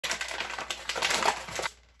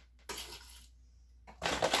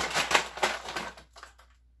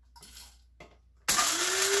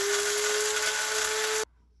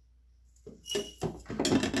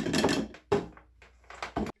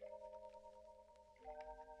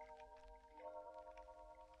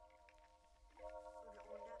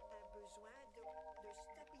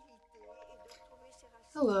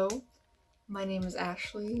Hello, my name is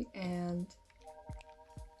Ashley, and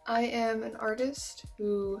I am an artist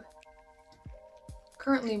who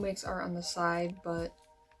currently makes art on the side, but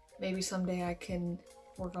maybe someday I can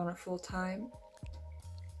work on it full time.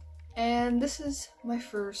 And this is my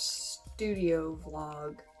first studio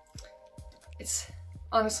vlog.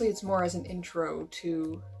 Honestly, it's more as an intro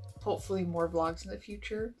to hopefully more vlogs in the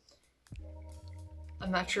future.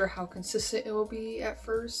 I'm not sure how consistent it will be at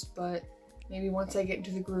first, but maybe once I get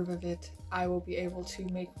into the groove of it, I will be able to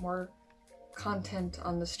make more content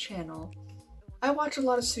on this channel. I watch a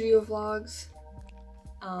lot of studio vlogs.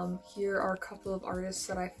 Here are a couple of artists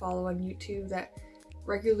that I follow on YouTube that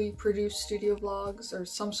regularly produce studio vlogs or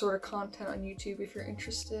some sort of content on YouTube if you're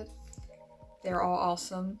interested. They're all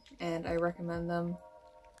awesome and I recommend them.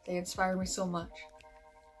 They inspire me so much.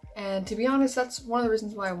 And to be honest, that's one of the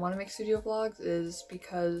reasons why I want to make studio vlogs, is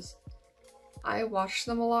because I watch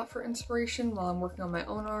them a lot for inspiration while I'm working on my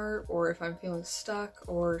own art, or if I'm feeling stuck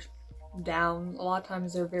or down. A lot of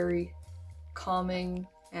times they're very calming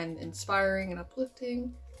and inspiring and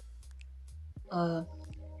uplifting.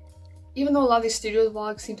 Even though a lot of these studio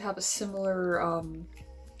vlogs seem to have a similar, I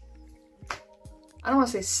don't want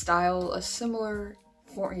to say style, a similar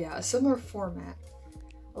format.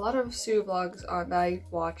 A lot of studio vlogs that I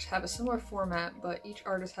watch have a similar format, but each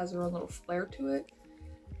artist has their own little flair to it.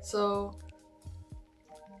 So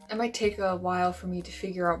it might take a while for me to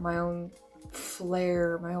figure out my own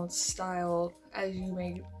flair, my own style, as you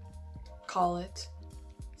may call it.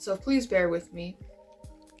 So please bear with me.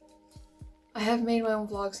 I have made my own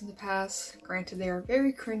vlogs in the past. Granted, they are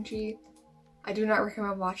very cringy. I do not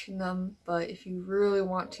recommend watching them, but if you really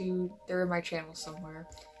want to, they're in my channel somewhere.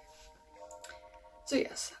 So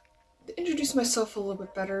yes, to introduce myself a little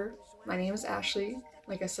bit better, my name is Ashley,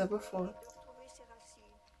 like I said before.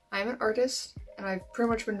 I'm an artist, and I've pretty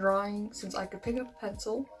much been drawing since I could pick up a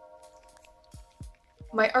pencil.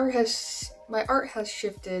 My art has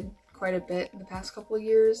shifted quite a bit in the past couple of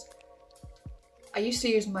years. I used to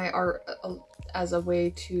use my art as a way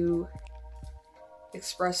to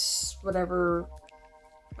express whatever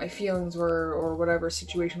my feelings were or whatever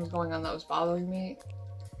situation was going on that was bothering me.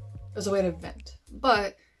 It was a way to vent.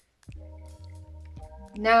 But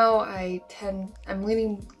now I'm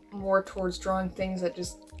leaning more towards drawing things that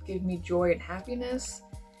just give me joy and happiness,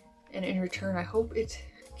 and in return I hope it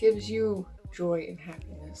gives you joy and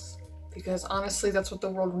happiness, because honestly that's what the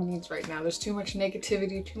world needs right now. There's too much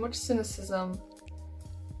negativity, too much cynicism.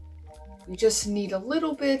 We just need a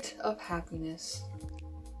little bit of happiness.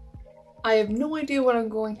 I have no idea what I'm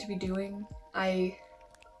going to be doing. A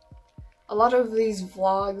lot of these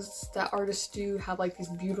vlogs that artists do have like these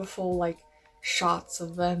beautiful like shots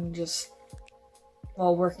of them just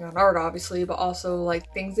while working on art, obviously, but also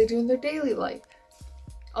like things they do in their daily life.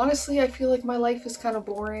 Honestly, I feel like my life is kind of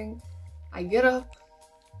boring. I get up,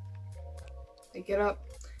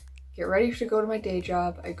 get ready to go to my day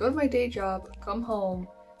job. I go to my day job, come home,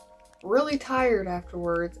 really tired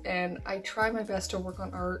afterwards, and I try my best to work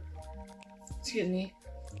on art. Excuse me.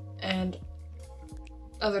 And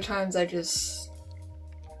other times I just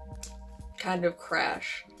kind of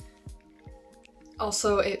crash.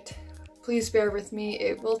 Also, please bear with me,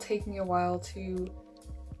 it will take me a while to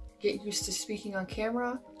get used to speaking on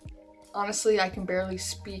camera. Honestly, I can barely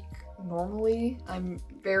speak normally. I'm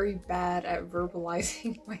very bad at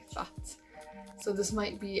verbalizing my thoughts. So this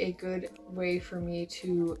might be a good way for me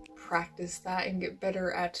to practice that and get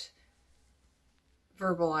better at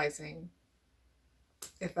verbalizing.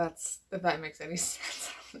 If that makes any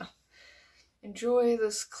sense, I don't know. Enjoy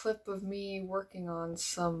this clip of me working on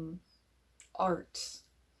some art.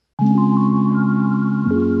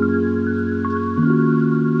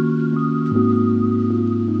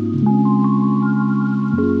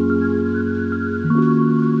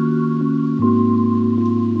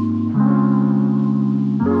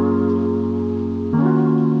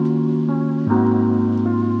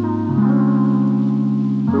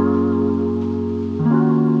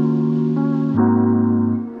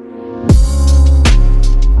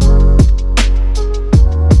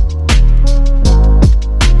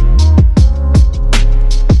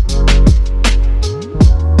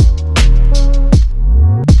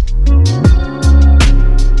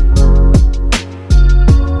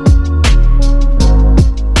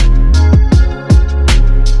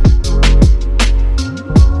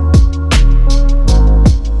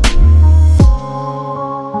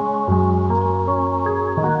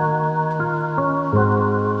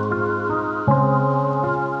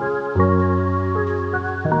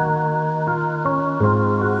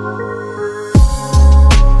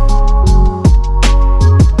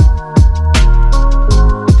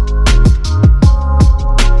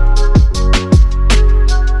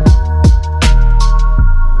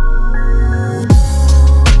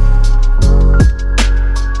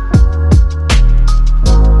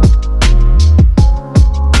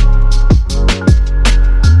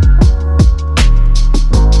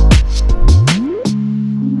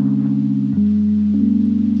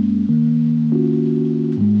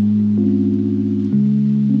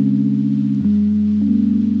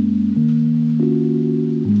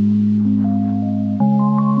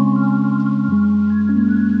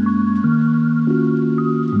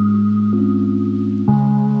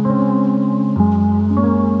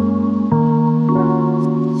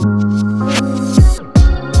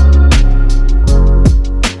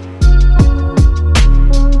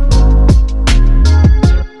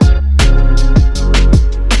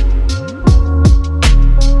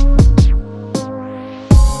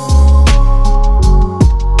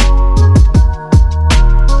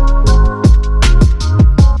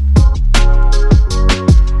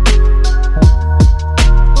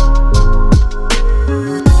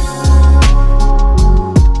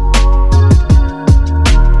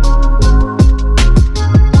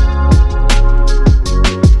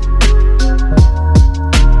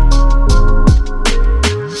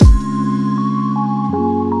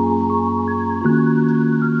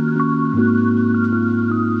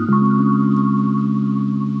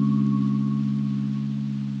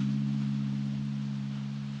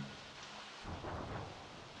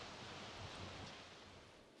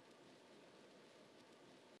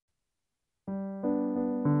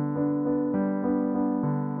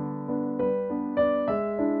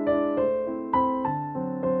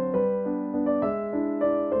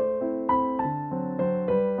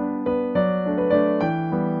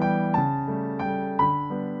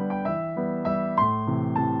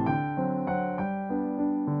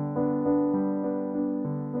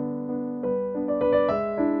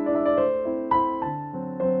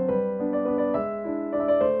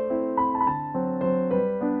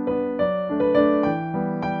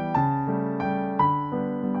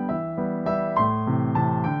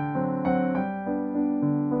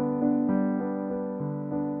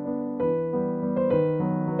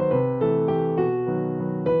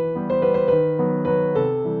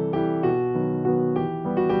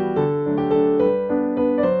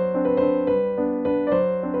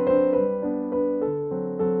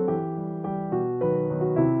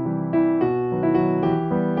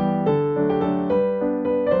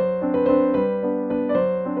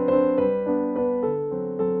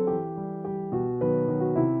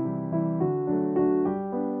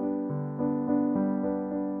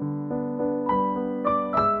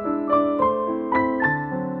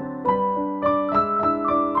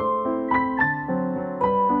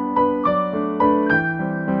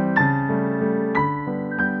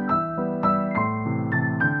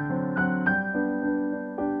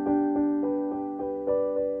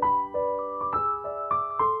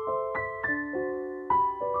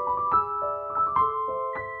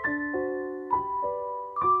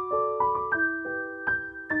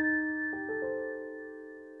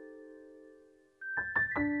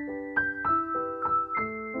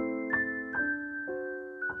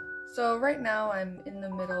 So right now I'm in the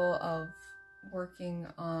middle of working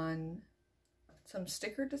on some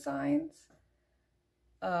sticker designs.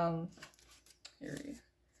 Here,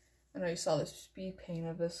 I know you saw the speed paint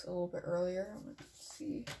of this a little bit earlier. Let's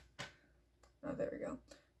see. Oh, there we go.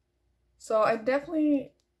 So I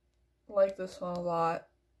definitely like this one a lot,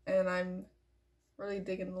 and I'm really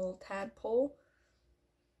digging the little tadpole.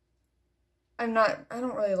 I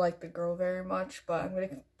don't really like the girl very much, but I'm going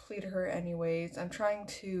to complete her anyways. I'm trying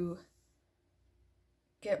to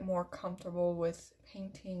get more comfortable with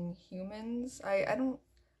painting humans. I don't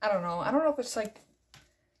know. I don't know if it's like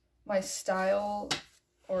my style,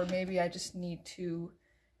 or maybe I just need to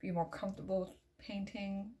be more comfortable with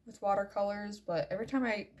painting with watercolors, but every time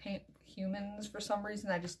I paint humans, for some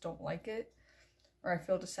reason, I just don't like it, or I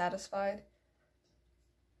feel dissatisfied.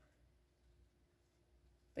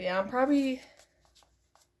 But yeah,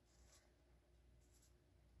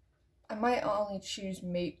 I might only choose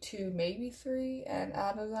 2, maybe 3, and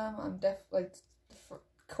out of them, I'm definitely, like,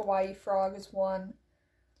 Kawaii Frog is one.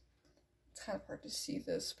 It's kind of hard to see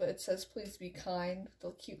this, but it says please be kind,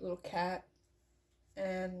 the cute little cat,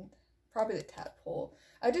 and probably the tadpole.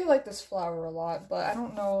 I do like this flower a lot, but I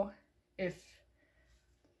don't know if,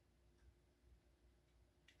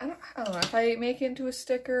 I don't know, if I make it into a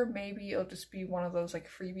sticker, maybe it'll just be one of those like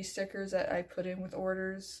freebie stickers that I put in with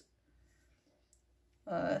orders.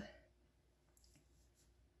 I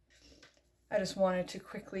just wanted to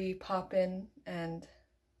quickly pop in and,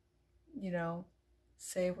 you know,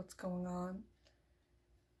 say what's going on.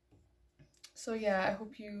 So yeah, I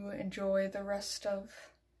hope you enjoy the rest of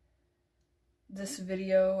this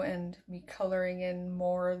video and me coloring in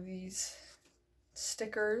more of these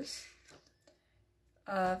stickers.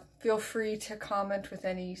 Feel free to comment with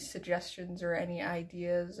any suggestions or any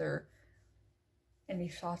ideas or any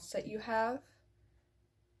thoughts that you have.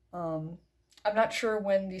 I'm not sure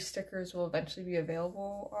when these stickers will eventually be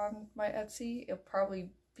available on my Etsy. It'll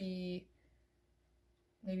probably be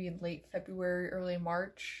maybe in late February, early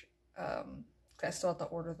March. I still have to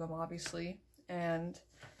order them, obviously. And,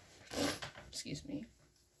 excuse me.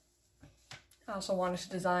 I also wanted to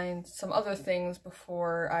design some other things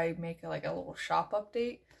before I make like a little shop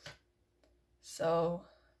update. So,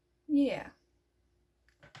 yeah.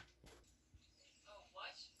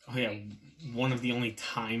 Oh yeah, one of the only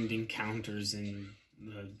timed encounters in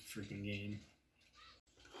the freaking game.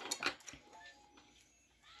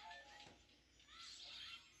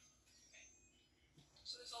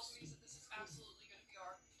 So this also means that this is absolutely going to be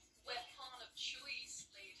our webcon of choice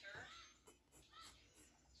later.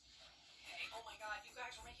 Okay, oh my god, you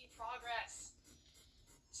guys are making progress.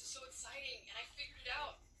 This is so exciting, and I figured it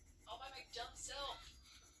out all by my dumb self.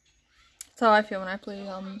 That's how I feel when I play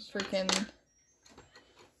freaking,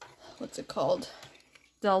 what's it called?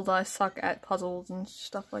 Zelda. I suck at puzzles and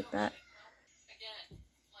stuff like that. Again,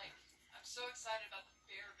 like, I'm so excited about the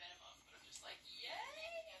bare minimum, but I'm just like, yay,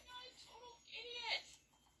 I'm not a total idiot.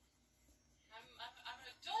 I'm an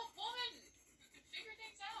adult woman who can figure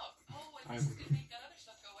things out. Oh, and this is gonna make that other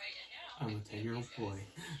stuff go away, and now I'm a 10-year-old boy.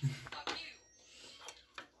 Fuck you.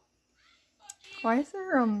 Fuck you. Why is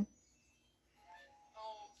there,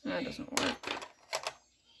 No, it doesn't work.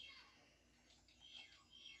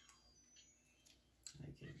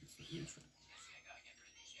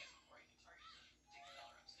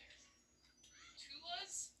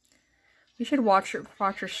 You should watch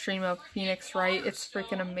your stream of Phoenix Wright. It's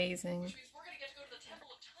freaking amazing.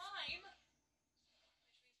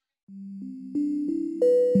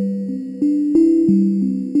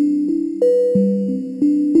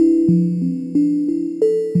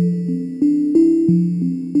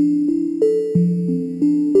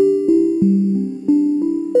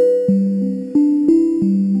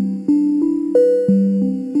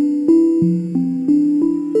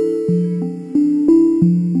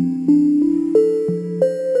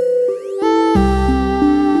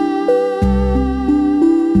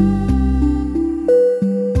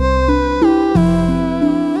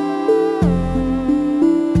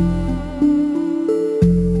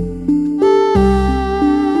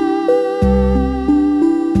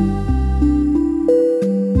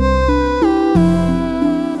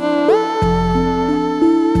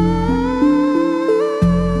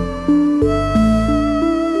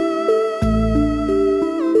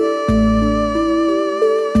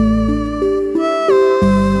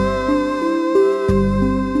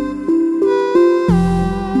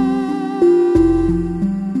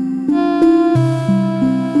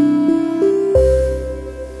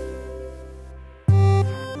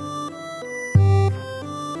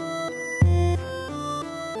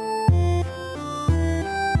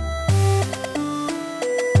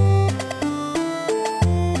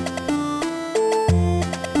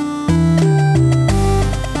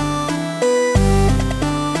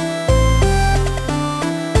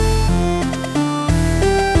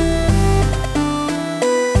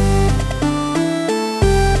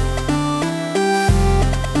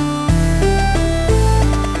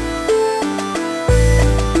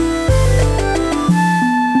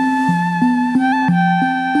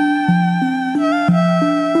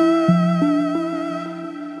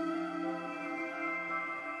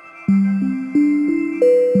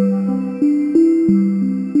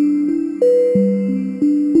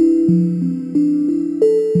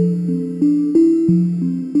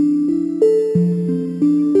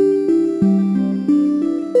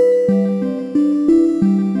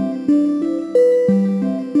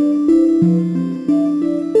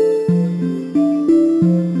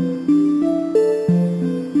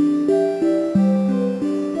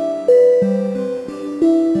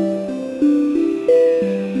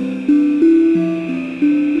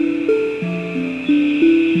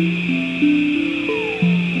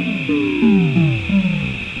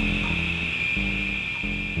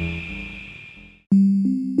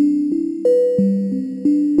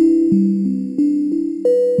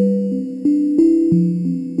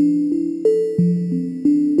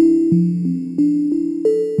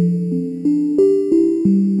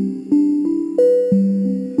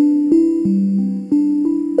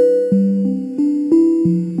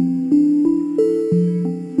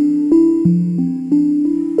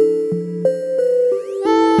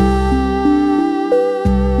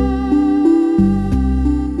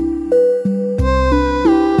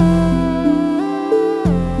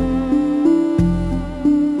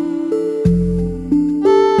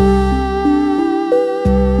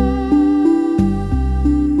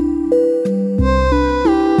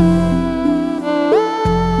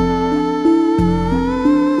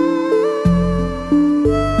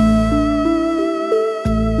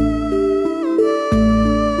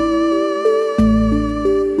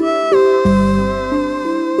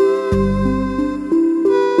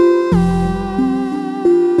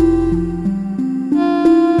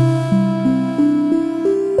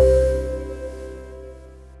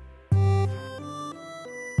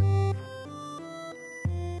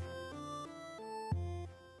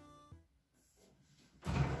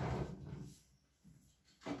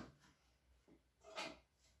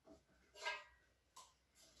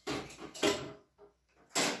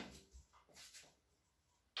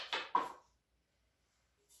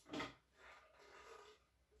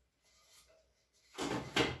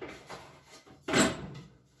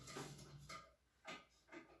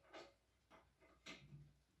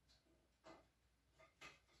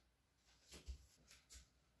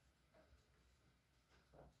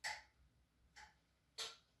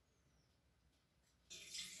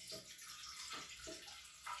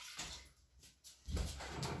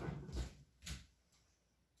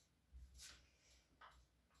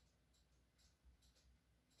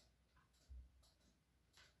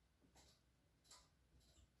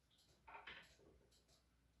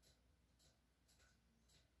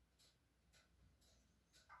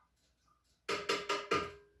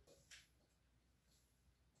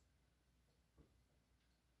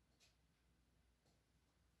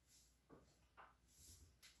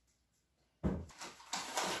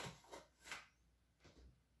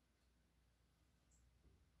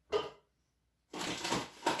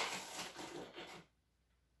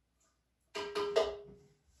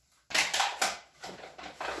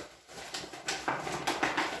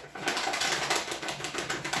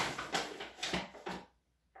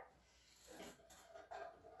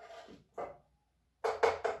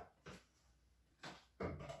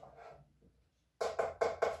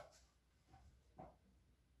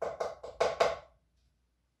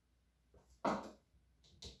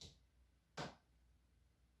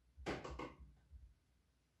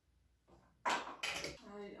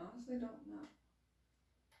 I don't know.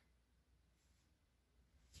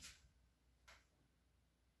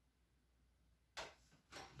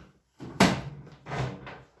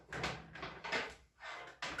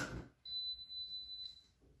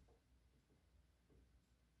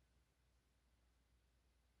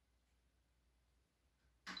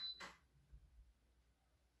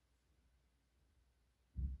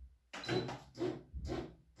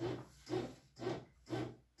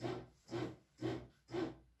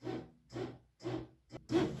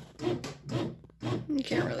 You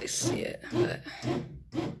can't really see it, but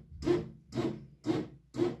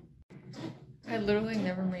I literally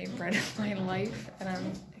never made bread in my life, and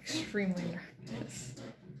I'm extremely nervous.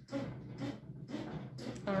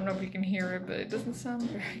 I don't know if you can hear it, but it doesn't sound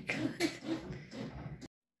very good.